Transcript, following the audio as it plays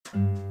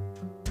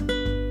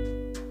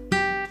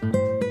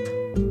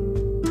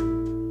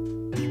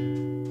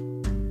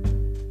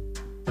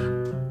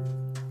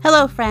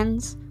Hello,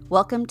 friends.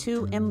 Welcome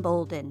to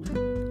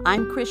Embolden.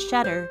 I'm Chris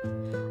Shetter,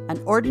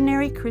 an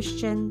ordinary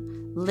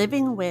Christian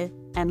living with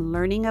and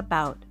learning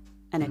about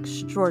an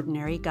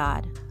extraordinary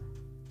God.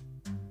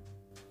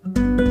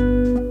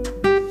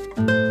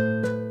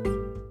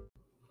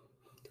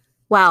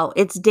 Wow,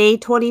 it's day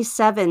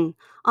 27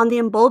 on the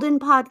Embolden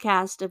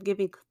podcast of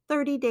giving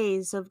 30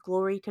 days of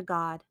glory to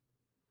God.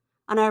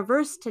 And our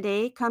verse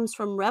today comes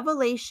from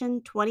Revelation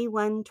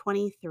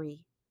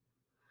 21:23.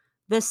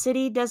 The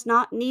city does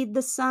not need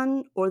the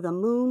sun or the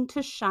moon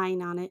to shine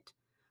on it,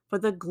 for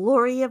the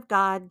glory of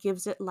God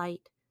gives it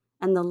light,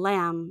 and the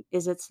Lamb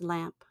is its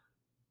lamp.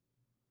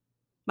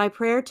 My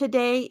prayer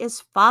today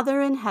is,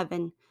 Father in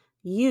heaven,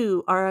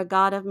 you are a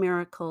God of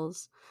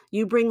miracles.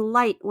 You bring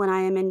light when I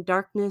am in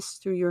darkness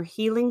through your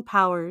healing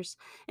powers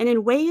and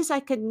in ways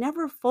I could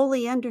never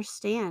fully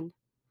understand.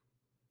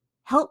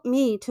 Help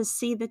me to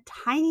see the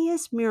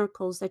tiniest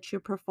miracles that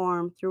you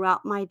perform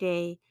throughout my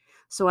day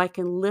so I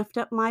can lift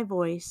up my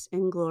voice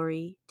in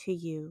glory to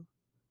you.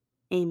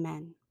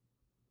 Amen.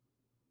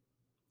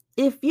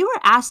 If you were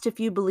asked if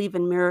you believe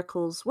in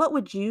miracles, what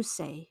would you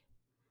say?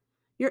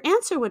 Your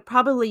answer would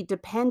probably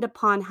depend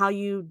upon how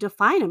you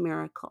define a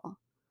miracle.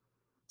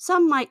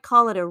 Some might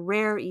call it a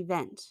rare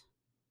event.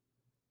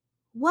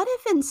 What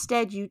if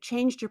instead you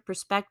changed your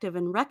perspective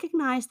and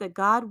recognized that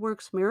God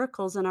works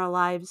miracles in our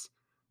lives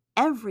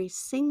every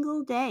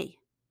single day?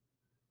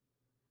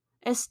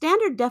 A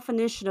standard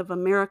definition of a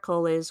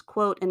miracle is,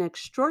 quote, an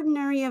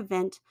extraordinary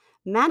event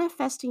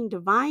manifesting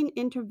divine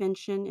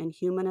intervention in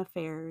human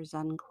affairs,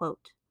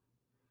 unquote.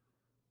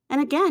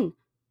 And again,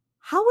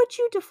 how would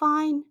you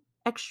define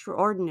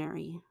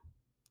extraordinary?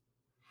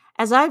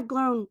 As I've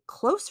grown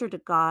closer to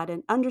God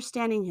and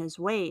understanding His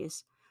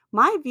ways,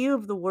 my view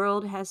of the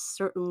world has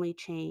certainly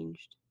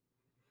changed.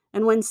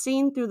 And when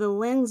seen through the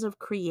lens of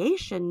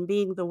creation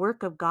being the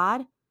work of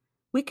God,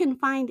 we can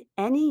find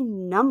any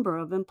number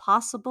of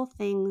impossible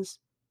things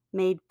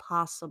made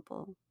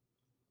possible.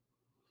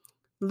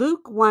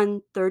 Luke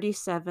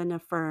 1:37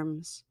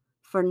 affirms,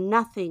 "For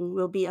nothing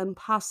will be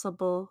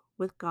impossible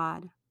with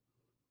God."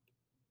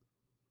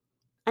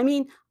 I've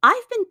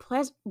been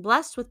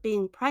blessed with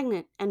being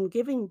pregnant and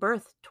giving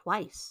birth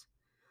twice.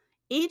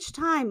 Each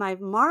time I've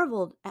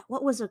marveled at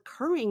what was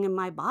occurring in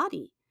my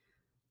body.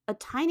 A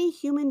tiny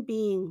human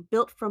being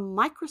built from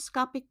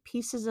microscopic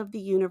pieces of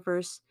the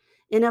universe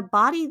in a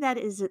body that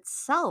is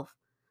itself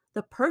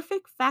the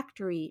perfect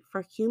factory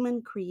for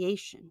human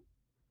creation.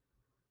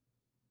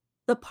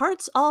 The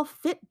parts all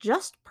fit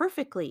just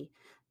perfectly,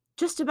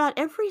 just about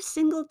every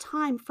single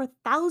time for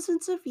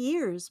thousands of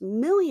years,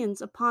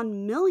 millions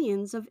upon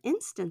millions of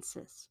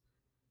instances.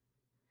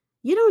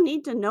 You don't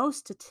need to know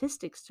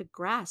statistics to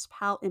grasp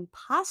how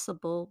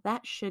impossible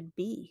that should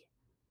be.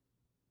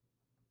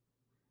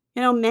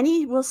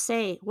 Many will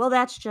say, well,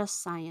 that's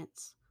just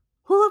science.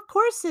 Well, of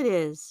course it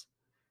is.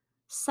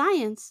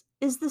 Science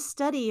is the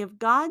study of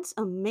God's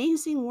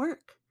amazing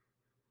work,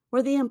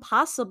 where the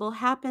impossible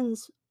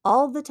happens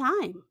all the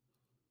time.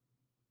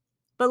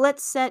 But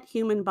let's set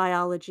human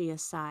biology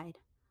aside.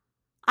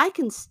 I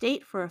can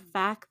state for a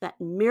fact that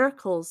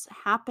miracles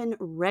happen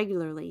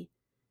regularly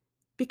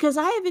because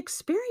I have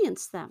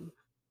experienced them.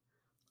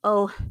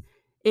 Oh,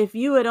 if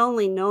you had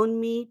only known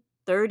me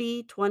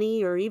 30,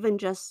 20, or even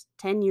just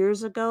 10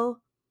 years ago,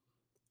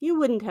 you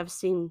wouldn't have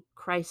seen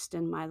Christ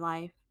in my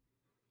life.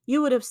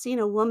 You would have seen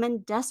a woman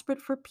desperate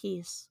for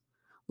peace,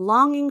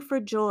 longing for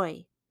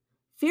joy,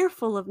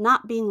 fearful of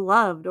not being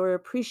loved or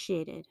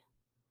appreciated.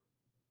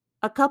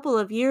 A couple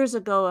of years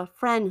ago, a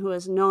friend who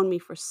has known me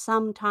for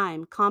some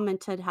time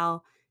commented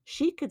how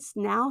she could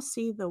now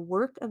see the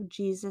work of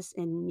Jesus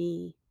in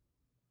me.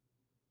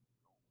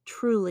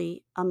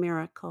 Truly a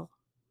miracle.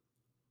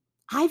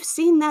 I've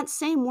seen that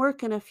same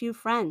work in a few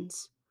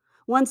friends,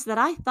 ones that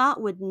I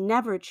thought would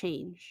never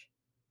change.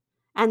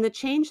 And the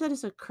change that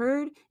has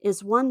occurred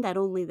is one that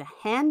only the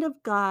hand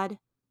of God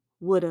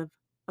would have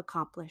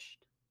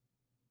accomplished.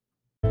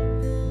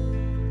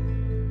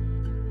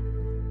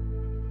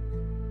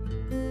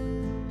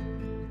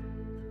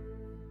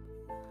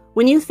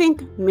 When you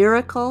think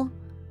miracle,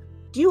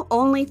 do you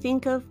only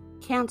think of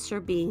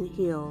cancer being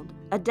healed,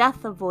 a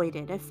death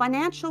avoided, a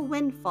financial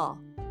windfall?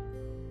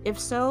 If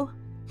so,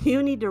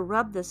 you need to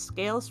rub the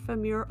scales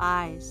from your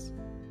eyes.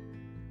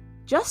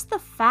 Just the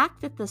fact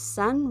that the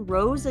sun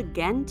rose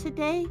again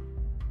today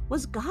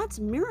was God's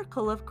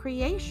miracle of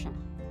creation.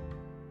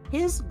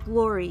 His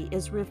glory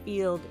is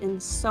revealed in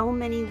so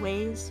many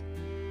ways.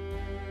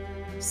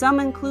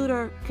 Some include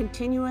our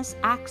continuous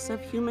acts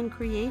of human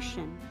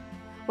creation,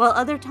 while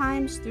other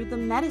times through the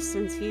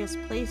medicines He has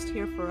placed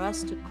here for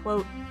us to,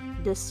 quote,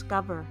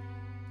 discover.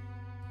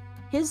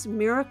 His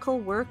miracle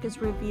work is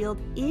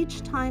revealed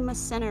each time a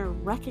sinner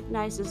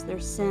recognizes their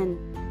sin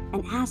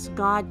and asks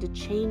God to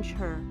change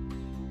her,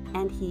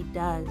 and He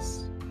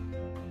does.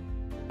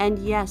 And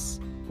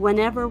yes,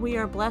 whenever we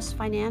are blessed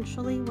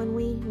financially, when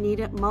we need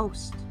it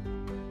most.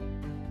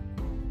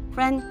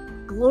 Friend,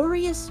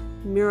 glorious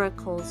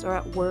miracles are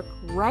at work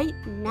right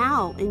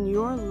now in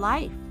your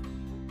life.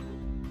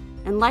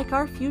 And like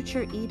our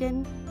future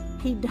Eden,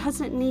 He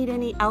doesn't need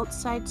any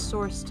outside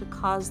source to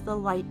cause the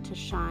light to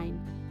shine,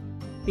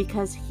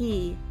 because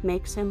He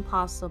makes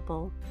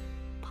impossible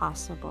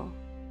possible.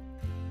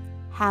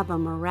 Have a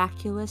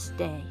miraculous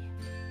day.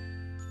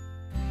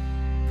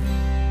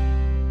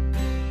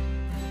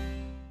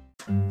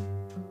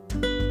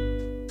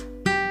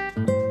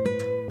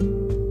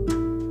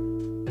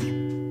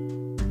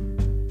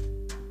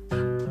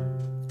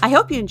 I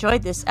hope you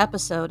enjoyed this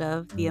episode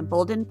of the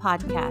Emboldened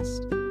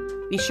Podcast.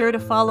 Be sure to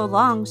follow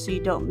along so you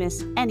don't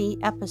miss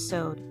any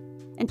episode.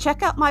 And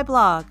check out my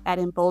blog at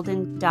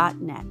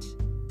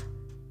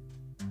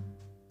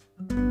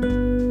emboldened.net.